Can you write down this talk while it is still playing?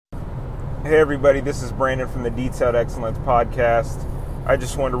Hey everybody, this is Brandon from the Detailed Excellence Podcast. I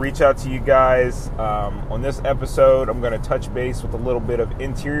just wanted to reach out to you guys. On this episode, I'm going to touch base with a little bit of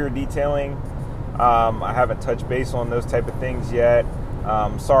interior detailing. I haven't touched base on those type of things yet.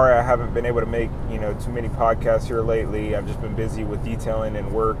 Sorry I haven't been able to make too many podcasts here lately. I've just been busy with detailing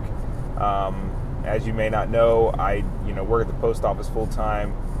and work. As you may not know, I work at the post office full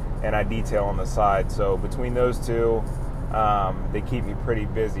time and I detail on the side. So between those two, they keep me pretty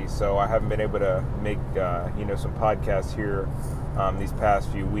busy, so I haven't been able to make some podcasts here these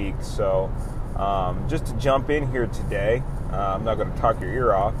past few weeks. So just to jump in here today, I'm not going to talk your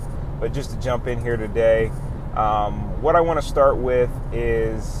ear off, but just to jump in here today, what I want to start with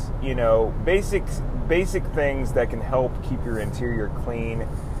is basic things that can help keep your interior clean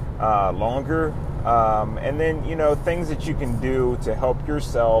longer, and then things that you can do to help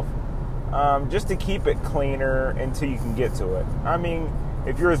yourself. Just to keep it cleaner until you can get to it. I mean,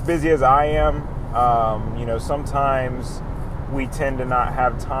 if you're as busy as I am, sometimes we tend to not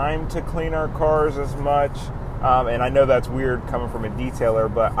have time to clean our cars as much. And I know that's weird coming from a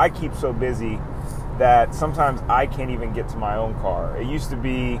detailer, but I keep so busy that sometimes I can't even get to my own car. It used to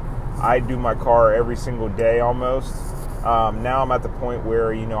be I do my car every single day almost. Now I'm at the point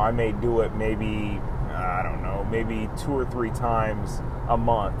where, I may do it maybe 2 or 3 times a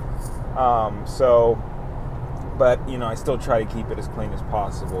month. But I still try to keep it as clean as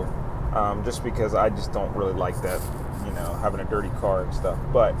possible, just because I just don't really like that, having a dirty car and stuff.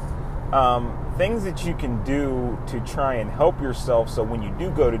 But things that you can do to try and help yourself, so when you do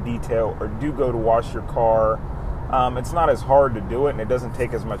go to detail or do go to wash your car, it's not as hard to do it and it doesn't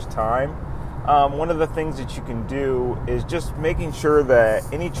take as much time. One of the things that you can do is just making sure that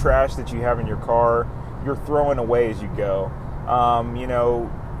any trash that you have in your car, you're throwing away as you go.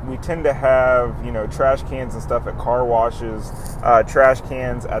 We tend to have, trash cans and stuff at car washes, trash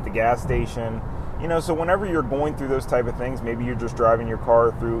cans at the gas station. So whenever you're going through those type of things, maybe you're just driving your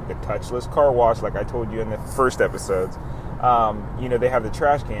car through the touchless car wash, like I told you in the first episodes. They have the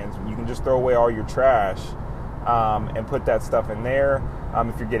trash cans. You can just throw away all your trash and put that stuff in there.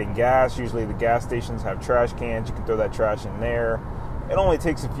 If you're getting gas, usually the gas stations have trash cans. You can throw that trash in there. It only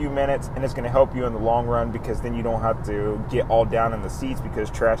takes a few minutes, and it's going to help you in the long run, because then you don't have to get all down in the seats because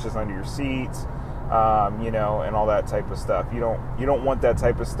trash is under your seats, and all that type of stuff. You don't want that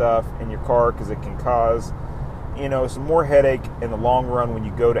type of stuff in your car, because it can cause, some more headache in the long run when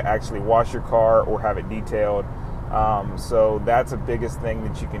you go to actually wash your car or have it detailed. So that's the biggest thing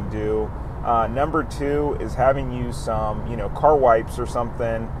that you can do. Number 2 is having you some, car wipes or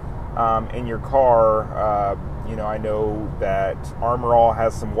something in your car. I know that Armor All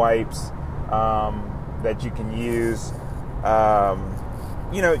has some wipes that you can use. Have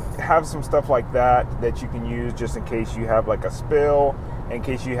some stuff like that you can use just in case you have like a spill, in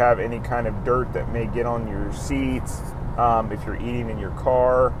case you have any kind of dirt that may get on your seats, if you're eating in your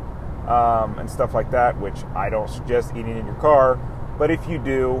car, and stuff like that, which I don't suggest eating in your car. But if you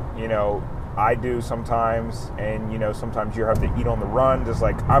do, I do sometimes, and sometimes you have to eat on the run, just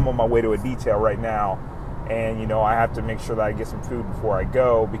like I'm on my way to a detail right now, and I have to make sure that I get some food before I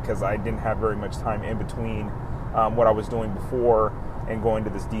go, because I didn't have very much time in between what I was doing before and going to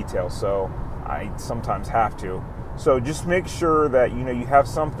this detail, so I sometimes have to. So just make sure that you have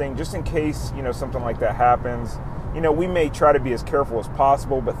something just in case something like that happens. We may try to be as careful as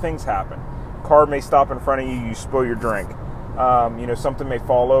possible, but things happen. Car may stop in front of you, you spill your drink. Something may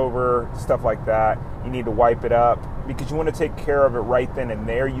fall over, stuff like that. You need to wipe it up, because you want to take care of it right then and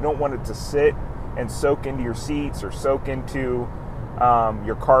there. You don't want it to sit and soak into your seats or soak into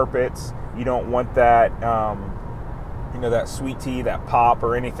your carpets. You don't want that, that sweet tea, that pop,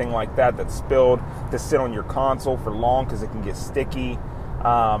 or anything like that that's spilled to sit on your console for long, because it can get sticky,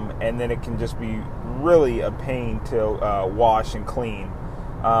 and then it can just be really a pain to wash and clean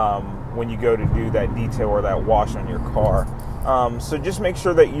when you go to do that detail or that wash on your car. So just make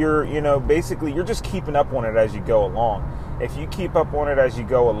sure that you're, basically you're just keeping up on it as you go along. If you keep up on it as you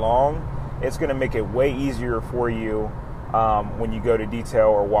go along, it's going to make it way easier for you when you go to detail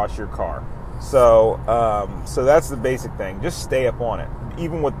or wash your car. So that's the basic thing. Just stay up on it.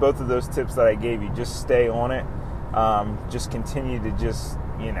 Even with both of those tips that I gave you, just stay on it. Just continue to just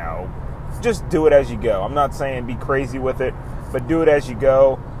do it as you go. I'm not saying be crazy with it, but do it as you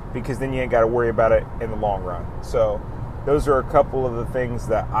go, because then you ain't got to worry about it in the long run. So those are a couple of the things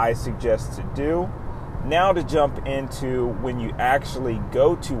that I suggest to do. Now to jump into when you actually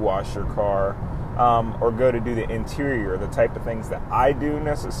go to wash your car, or go to do the interior, the type of things that I do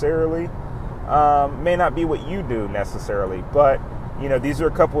necessarily may not be what you do necessarily, but these are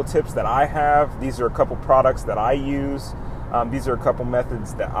a couple of tips that I have. These are a couple products that I use These are a couple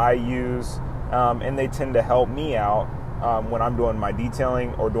methods that I use, and they tend to help me out when I'm doing my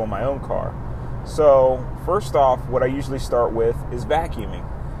detailing or doing my own car. So first off, what I usually start with is vacuuming.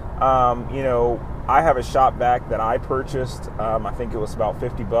 I have a shop vac that I purchased. I think it was about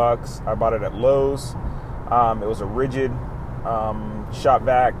 $50. I bought it at Lowe's. It was a rigid shop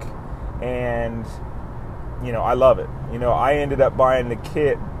vac, and I love it. I ended up buying the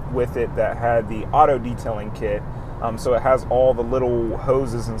kit with it that had the auto detailing kit. So it has all the little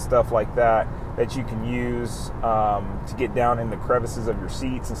hoses and stuff like that you can use to get down in the crevices of your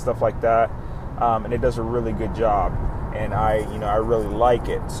seats and stuff like that. And it does a really good job. And I really like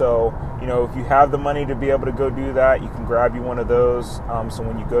it. So, if you have the money to be able to go do that, you can grab you one of those. So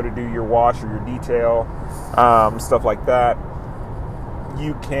when you go to do your wash or your detail, stuff like that,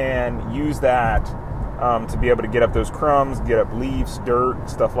 you can use that to be able to get up those crumbs, get up leaves, dirt,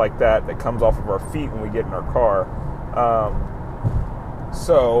 stuff like that comes off of our feet when we get in our car.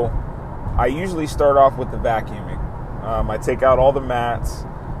 So I usually start off with the vacuuming. I take out all the mats,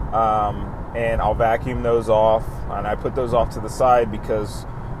 and I'll vacuum those off, and I put those off to the side because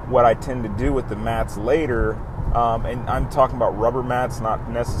what I tend to do with the mats later, and I'm talking about rubber mats, not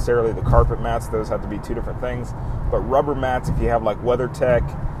necessarily the carpet mats, those have to be two different things, but rubber mats, if you have like WeatherTech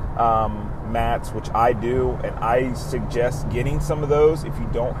mats, which I do, and I suggest getting some of those if you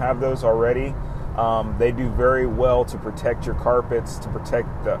don't have those already. They do very well to protect your carpets, to protect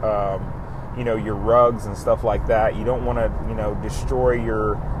the your rugs and stuff like that. You don't want to destroy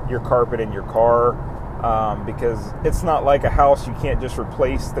your carpet in your car, because it's not like a house. You can't just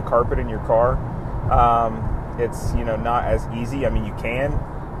replace the carpet in your car. It's not as easy. I mean, you can,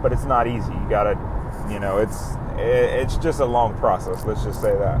 but it's not easy. You gotta it's just a long process, let's just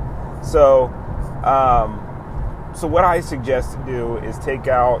say that. So what I suggest to do is take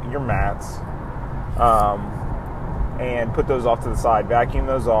out your mats and put those off to the side, vacuum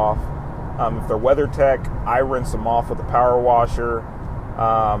those off. If they're WeatherTech, I rinse them off with a power washer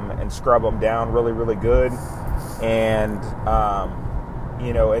and scrub them down really, really good. And,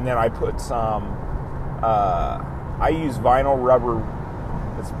 and then I put some, I use vinyl rubber.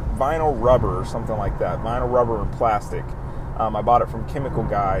 It's vinyl rubber or something like that. Vinyl rubber and plastic. I bought it from Chemical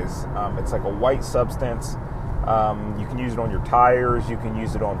Guys. It's like a white substance. You can use it on your tires. You can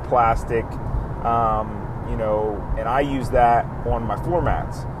use it on plastic. And I use that on my floor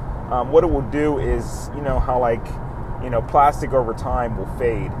mats. What it will do is, how plastic over time will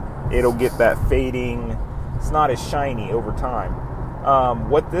fade. It'll get that fading. It's not as shiny over time.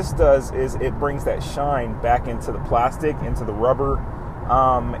 What this does is it brings that shine back into the plastic, into the rubber,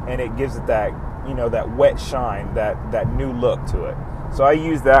 and it gives it that, that wet shine, that new look to it. So I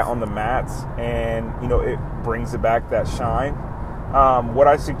use that on the mats, and, it brings it back, that shine. What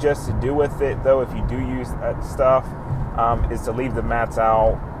I suggest to do with it, though, if you do use that stuff, is to leave the mats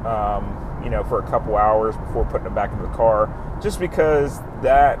out, for a couple hours before putting them back into the car, just because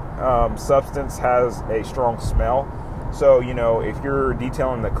that substance has a strong smell. So, if you're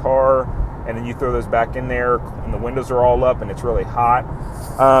detailing the car and then you throw those back in there and the windows are all up and it's really hot,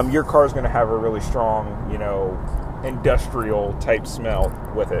 your car is going to have a really strong, industrial type smell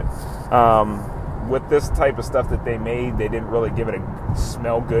with it. With this type of stuff that they made, they didn't really give it a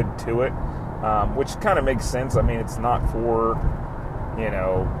smell good to it, which kind of makes sense. I mean, it's not for,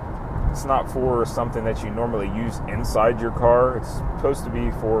 it's not for something that you normally use inside your car. It's supposed to be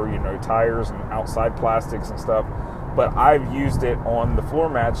for, tires and outside plastics and stuff. But I've used it on the floor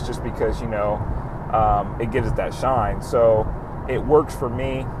mats just because, it gives it that shine. So it works for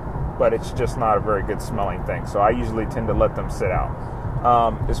me, but it's just not a very good smelling thing. So I usually tend to let them sit out.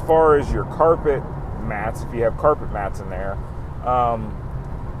 As far as your carpet mats, if you have carpet mats in there,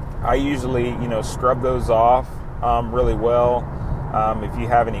 I usually, scrub those off really well. If you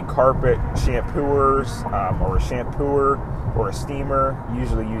have any carpet shampooers or a shampooer or a steamer,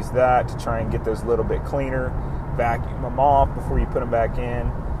 usually use that to try and get those a little bit cleaner. Vacuum them off before you put them back in,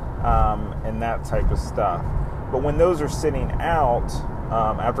 and that type of stuff. But when those are sitting out,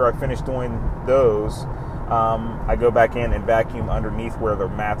 after I finish doing those, I go back in and vacuum underneath where the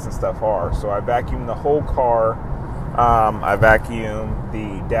mats and stuff are. So I vacuum the whole car. I vacuum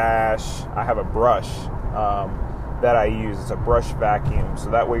the dash. I have a brush that I use. It's a brush vacuum, so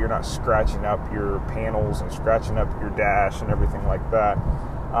that way you're not scratching up your panels and scratching up your dash and everything like that.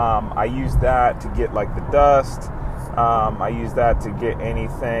 I use that to get like the dust. I use that to get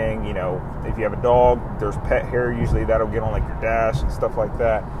anything, if you have a dog, there's pet hair, usually that'll get on like your dash and stuff like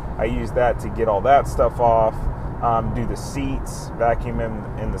that. I use that to get all that stuff off. Do the seats, vacuum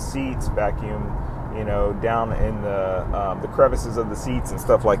in the seats, vacuum, down in the crevices of the seats and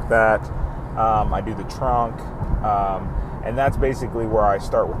stuff like that. I do the trunk. And that's basically where I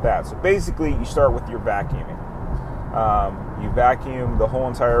start with that. So basically, you start with your vacuuming. You vacuum the whole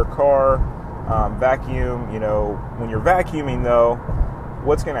entire car. Vacuum, when you're vacuuming though,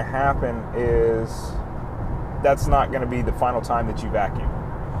 what's going to happen is that's not going to be the final time that you vacuum.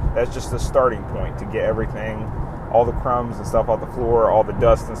 That's just the starting point to get everything, all the crumbs and stuff off the floor, all the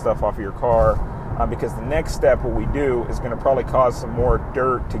dust and stuff off of your car. Because the next step, what we do, is going to probably cause some more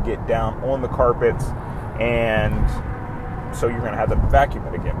dirt to get down on the carpets, and so you're going to have to vacuum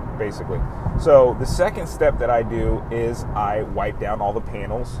it again, basically. So the second step that I do is I wipe down all the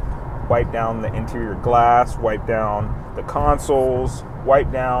panels, wipe down the interior glass, wipe down the consoles,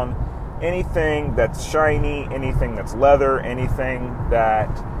 wipe down anything that's shiny, anything that's leather, anything that,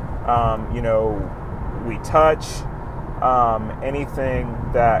 we touch, anything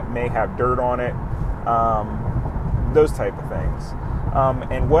that may have dirt on it, those type of things.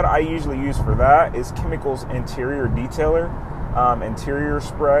 And what I usually use for that is Chemicals Interior Detailer, interior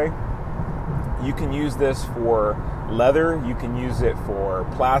spray. You can use this for leather, you can use it for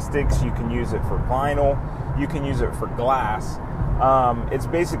plastics, you can use it for vinyl, you can use it for glass. It's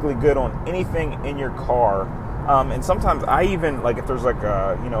basically good on anything in your car. And sometimes I even, like if there's like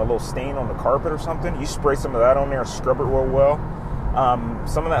a little stain on the carpet or something, you spray some of that on there, scrub it real well.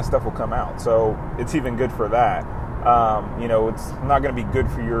 Some of that stuff will come out. So it's even good for that. It's not going to be good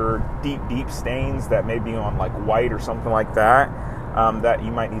for your deep stains that may be on like white or something like that. That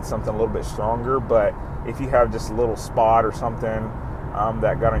you might need something a little bit stronger. But if you have just a little spot or something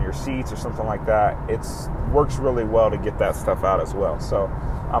that got on your seats or something like that, it works really well to get that stuff out as well. So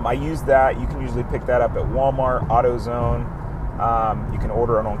I use that. You can usually pick that up at Walmart, AutoZone. You can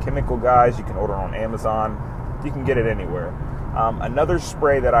order it on Chemical Guys. You can order it on Amazon. You can get it anywhere. Another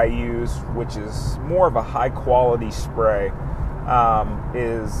spray that I use, which is more of a high quality spray,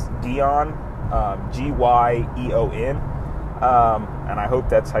 is Gyeon, Gyeon. And I hope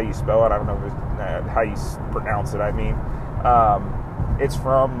that's how you spell it. I don't know how you pronounce it. I mean, it's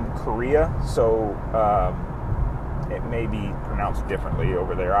from Korea, so it may be pronounced differently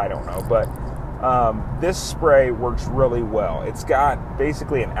over there. I don't know. But this spray works really well. It's got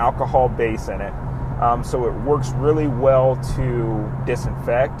basically an alcohol base in it. So it works really well to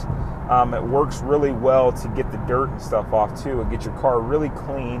disinfect. It works really well to get the dirt and stuff off too, and get your car really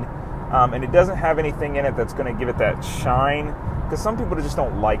clean. And it doesn't have anything in it that's going to give it that shine, because some people just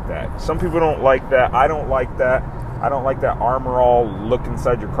don't like that. Some people don't like that. I don't like that. I don't like that Armor All look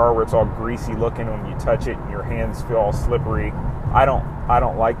inside your car where it's all greasy looking when you touch it and your hands feel all slippery. I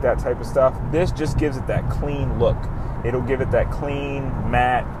don't like that type of stuff. This just gives it that clean look. It'll give it that clean,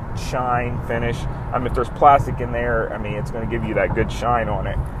 matte, shine finish. If there's plastic in there, it's going to give you that good shine on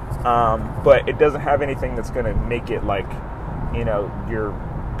it. But it doesn't have anything that's going to make it like, your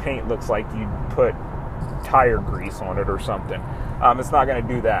paint looks like you put tire grease on it or something. It's not going to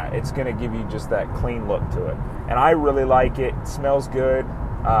do that. It's going to give you just that clean look to it. And I really like it. It smells good.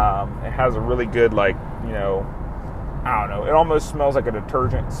 It has a really good, I don't know. It almost smells like a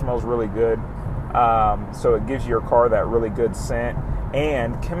detergent. It smells really good. So it gives your car that really good scent.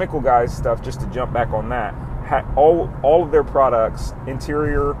 And Chemical Guys stuff, just to jump back on that, all of their products,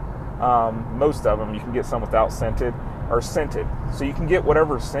 interior, most of them, you can get some without scented, are scented. So you can get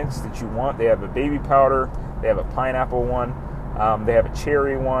whatever scents that you want. They have a baby powder, they have a pineapple one, they have a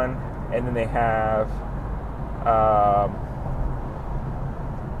cherry one, and then they have, I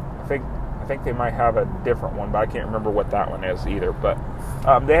think they might have a different one, but I can't remember what that one is either. But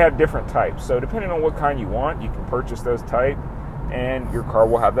they have different types. So depending on what kind you want, you can purchase those type, and your car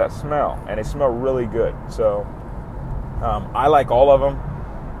will have that smell, and they smell really good. So I like all of them.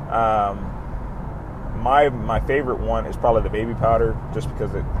 My favorite one is probably the baby powder, just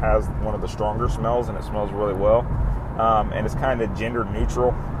because it has one of the stronger smells and it smells really well. And it's kind of gender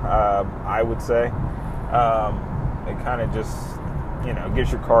neutral, I would say. It kind of just,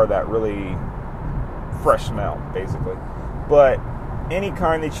 gives your car that really fresh smell, basically. But any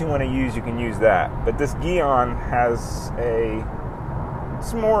kind that you want to use, you can use that. But this Gyeon has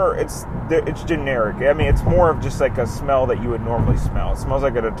it's generic. It's more of just like a smell that you would normally smell. It smells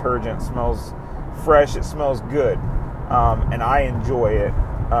like a detergent. It smells fresh. It smells good. And I enjoy it.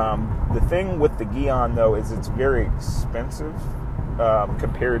 The thing with the Gyeon, though, is it's very expensive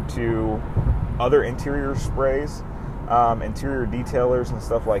compared to other interior sprays, interior detailers and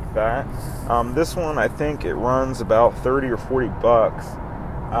stuff like that. This one, I think it runs about $30 or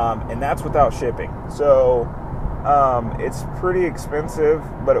 $40, and that's without shipping. So it's pretty expensive,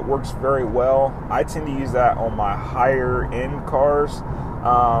 but it works very well. I tend to use that on my higher end cars,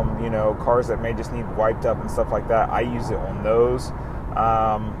 cars that may just need wiped up and stuff like that. I use it on those.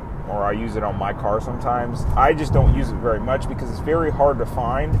 or I use it on my car sometimes. I just don't use it very much because it's very hard to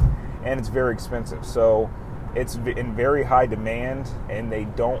find and it's very expensive. So it's in very high demand and they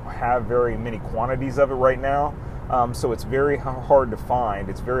don't have very many quantities of it right now. So it's very hard to find.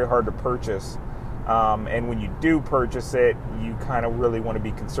 It's very hard to purchase. And when you do purchase it, you kind of really want to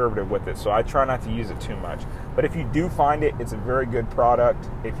be conservative with it. So I try not to use it too much. But if you do find it, it's a very good product.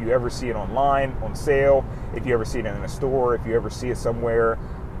 If you ever see it online, on sale, if you ever see it in a store, if you ever see it somewhere,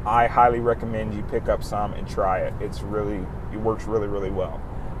 I highly recommend you pick up some and try it. It works really, really well.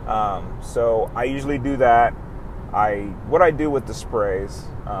 So I usually do that. What I do with the sprays,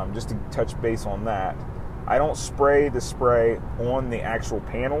 just to touch base on that, I don't spray the spray on the actual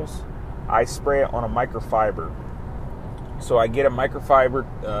panels. I spray it on a microfiber. So I get a microfiber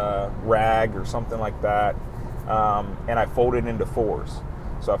rag or something like that, and I fold it into fours.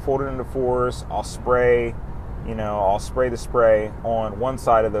 So I fold it into fours. I'll spray the spray on one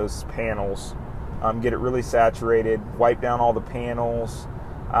side of those panels, get it really saturated, wipe down all the panels,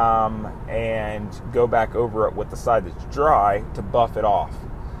 and go back over it with the side that's dry to buff it off.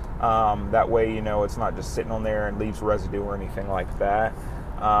 That way, it's not just sitting on there and leaves residue or anything like that.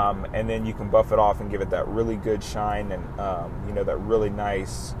 And then you can buff it off and give it that really good shine and, that really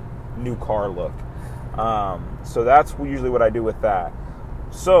nice new car look. So that's usually what I do with that.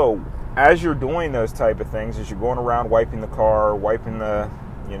 So as you're doing those type of things, as you're going around wiping the car, wiping the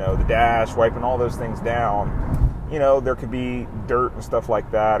dash, wiping all those things down, there could be dirt and stuff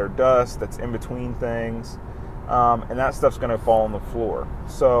like that or dust that's in between things. And that stuff's going to fall on the floor.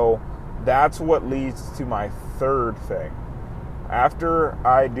 So that's what leads to my third thing. After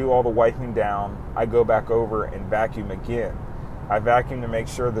I do all the wiping down, I go back over and vacuum again. I vacuum to make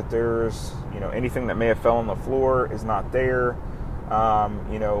sure that there's, anything that may have fell on the floor is not there.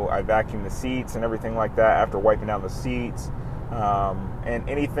 I vacuum the seats and everything like that after wiping down the seats. And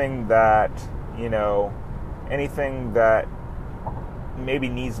anything that maybe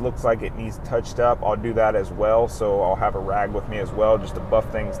looks like it needs touched up, I'll do that as well. So I'll have a rag with me as well just to buff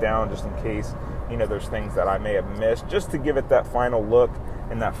things down just in case, there's things that I may have missed, just to give it that final look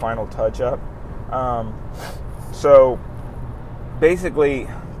and that final touch up. So basically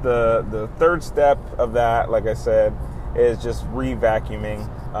the third step of that, like I said, is just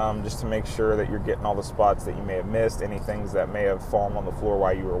re-vacuuming, just to make sure that you're getting all the spots that you may have missed, any things that may have fallen on the floor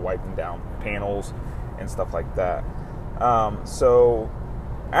while you were wiping down panels and stuff like that. So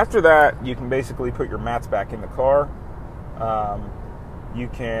after that, you can basically put your mats back in the car. You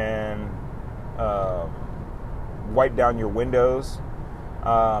can wipe down your windows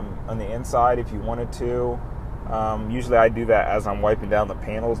on the inside if you wanted to. Usually I do that as I'm wiping down the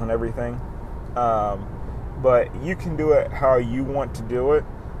panels and everything. But you can do it how you want to do it.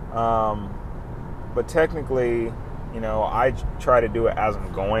 But technically, I try to do it as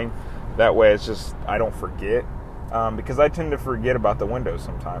I'm going. That way it's just, I don't forget. Because I tend to forget about the windows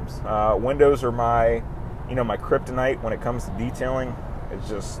sometimes. Windows are my kryptonite when it comes to detailing.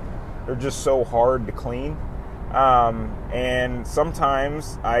 They're just so hard to clean. And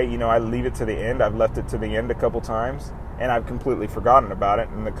sometimes I leave it to the end. I've left it to the end a couple times and I've completely forgotten about it.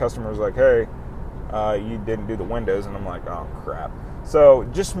 And the customer's like, hey, you didn't do the windows. And I'm like, oh crap. So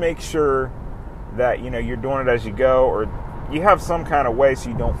just make sure that, you're doing it as you go, or you have some kind of way so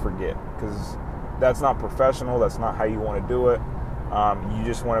you don't forget, because that's not professional. That's not how you want to do it. You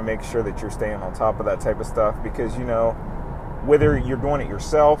just want to make sure that you're staying on top of that type of stuff, because, whether you're doing it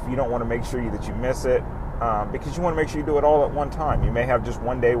yourself, you don't want to make sure that you miss it, because you want to make sure you do it all at one time. You may have just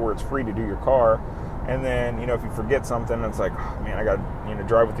one day where it's free to do your car, and then, if you forget something, it's like, oh, man, I got to,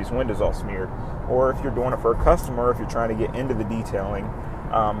 drive with these windows all smeared. Or if you're doing it for a customer, if you're trying to get into the detailing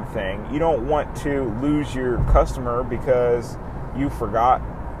thing, you don't want to lose your customer because you forgot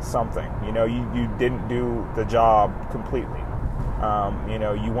something. You didn't do the job completely.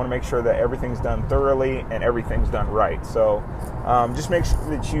 You want to make sure that everything's done thoroughly and everything's done right. So just make sure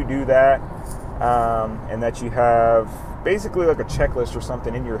that you do that, and that you have basically like a checklist or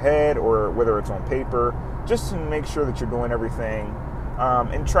something in your head, or whether it's on paper, just to make sure that you're doing everything,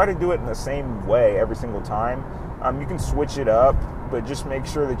 and try to do it in the same way every single time. You can switch it up, but just make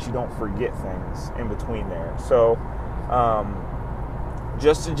sure that you don't forget things in between there. So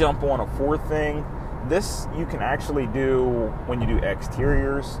just to jump on a fourth thing, this you can actually do when you do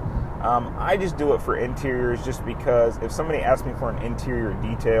exteriors. I just do it for interiors just because if somebody asks me for an interior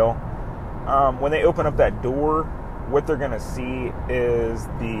detail, when they open up that door, what they're going to see is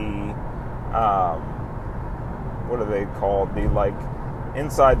the, what are they called? The,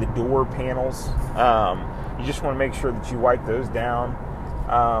 inside the door panels. You just want to make sure that you wipe those down,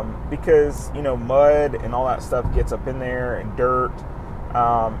 because, mud and all that stuff gets up in there, and dirt,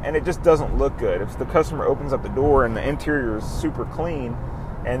 and it just doesn't look good. If the customer opens up the door and the interior is super clean,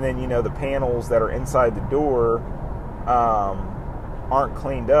 and then the panels that are inside the door aren't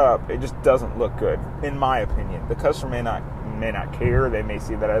cleaned up, it just doesn't look good, in my opinion. The customer may not care. They may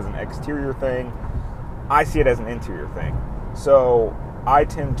see that as an exterior thing. I see it as an interior thing. So I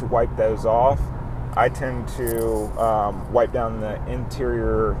tend to wipe those off. I tend to wipe down the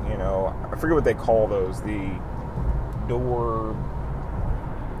interior, I forget what they call those, the door,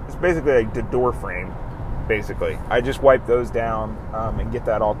 it's basically like the door frame, basically. I just wipe those down and get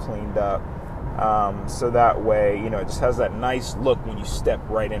that all cleaned up. So that way, it just has that nice look when you step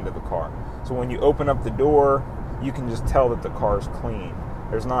right into the car. So when you open up the door, you can just tell that the car is clean.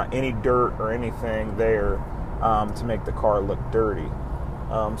 There's not any dirt or anything there to make the car look dirty.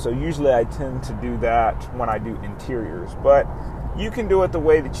 So usually I tend to do that when I do interiors. But you can do it the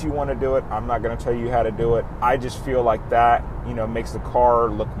way that you want to do it. I'm not going to tell you how to do it. I just feel like that, makes the car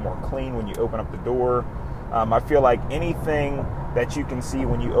look more clean when you open up the door. I feel like anything that you can see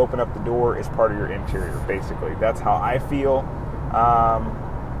when you open up the door is part of your interior, basically. That's how I feel.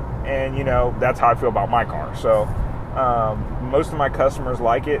 And that's how I feel about my car. So most of my customers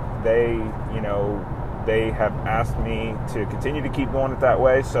like it. They have asked me to continue to keep doing it that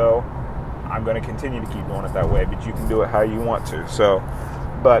way, so I'm going to continue to keep doing it that way, but you can do it how you want to. So,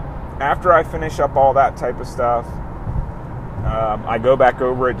 but after I finish up all that type of stuff, I go back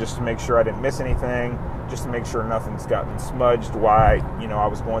over it just to make sure I didn't miss anything, just to make sure nothing's gotten smudged while I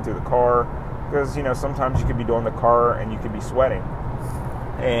was going through the car, because sometimes you could be doing the car and you could be sweating,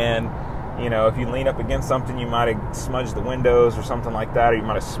 and if you lean up against something, you might have smudged the windows or something like that, or you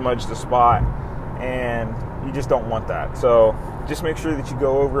might have smudged the spot, and you just don't want that. So just make sure that you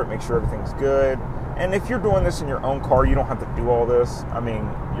go over it, make sure everything's good. And if you're doing this in your own car, you don't have to do all this. I mean,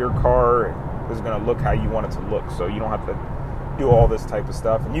 your car is going to look how you want it to look, so you don't have to do all this type of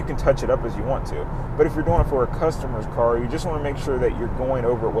stuff, and you can touch it up as you want to. But if you're doing it for a customer's car, you just want to make sure that you're going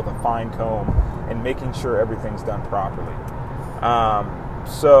over it with a fine comb and making sure everything's done properly.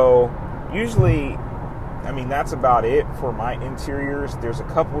 So usually, that's about it for my interiors. There's a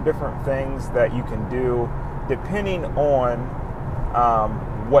couple different things that you can do depending on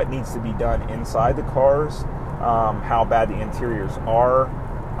what needs to be done inside the cars, how bad the interiors are,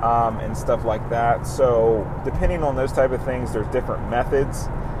 and stuff like that. So depending on those type of things, there's different methods.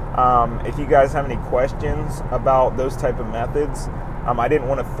 If you guys have any questions about those type of methods, I didn't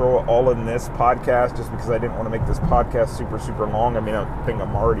want to throw it all in this podcast just because I didn't want to make this podcast super, super long. I think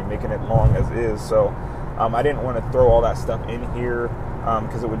I'm already making it long as is. So I didn't want to throw all that stuff in here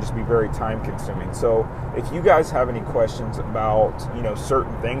because it would just be very time consuming. So if you guys have any questions about,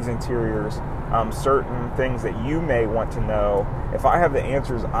 certain things, interiors, certain things that you may want to know, if I have the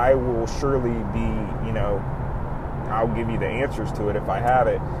answers, I will surely be, I'll give you the answers to it if I have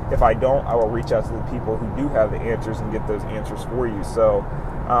it. If I don't, I will reach out to the people who do have the answers and get those answers for you. So,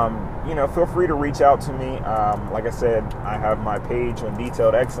 feel free to reach out to me. Like I said, I have my page on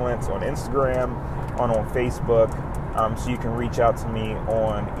Detailed Excellence on Instagram, on Facebook. So you can reach out to me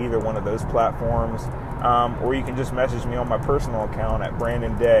on either one of those platforms. Or you can just message me on my personal account at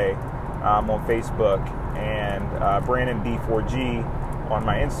Brandon Day on Facebook, and Brandon D4G on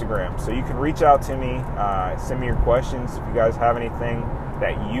my Instagram. So you can reach out to me, send me your questions if you guys have anything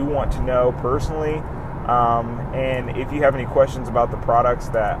that you want to know personally. And if you have any questions about the products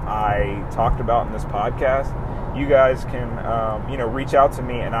that I talked about in this podcast, you guys can, reach out to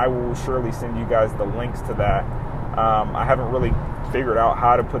me, and I will surely send you guys the links to that. I haven't really figured out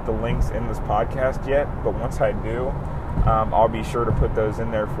how to put the links in this podcast yet, but once I do, I'll be sure to put those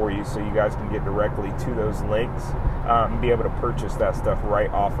in there for you so you guys can get directly to those links and be able to purchase that stuff right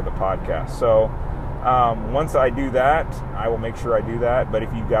off of the podcast. So once I do that, I will make sure I do that. But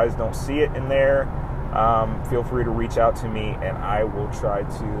if you guys don't see it in there, feel free to reach out to me, and I will try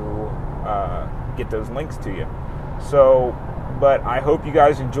to get those links to you. So, but I hope you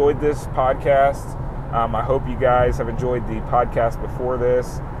guys enjoyed this podcast. I hope you guys have enjoyed the podcast before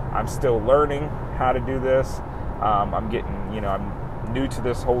this. I'm still learning how to do this. I'm getting, I'm new to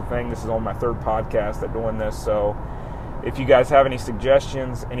this whole thing. This is on my third podcast at doing this. So if you guys have any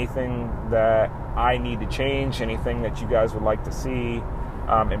suggestions, anything that I need to change, anything that you guys would like to see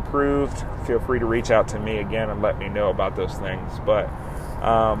improved, feel free to reach out to me again and let me know about those things. But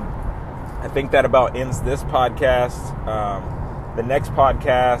I think that about ends this podcast. The next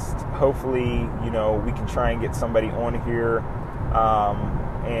podcast, hopefully, we can try and get somebody on here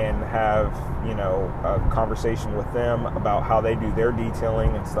and have, a conversation with them about how they do their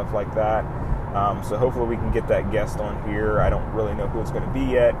detailing and stuff like that. So hopefully we can get that guest on here. I don't really know who it's going to be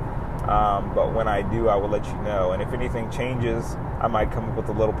yet, But when I do, I will let you know. And if anything changes, I might come up with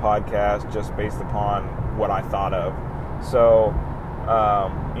a little podcast just based upon what I thought of. So,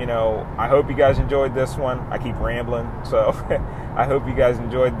 I hope you guys enjoyed this one. I keep rambling. So I hope you guys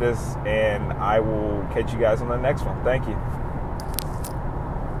enjoyed this, and I will catch you guys on the next one. Thank you.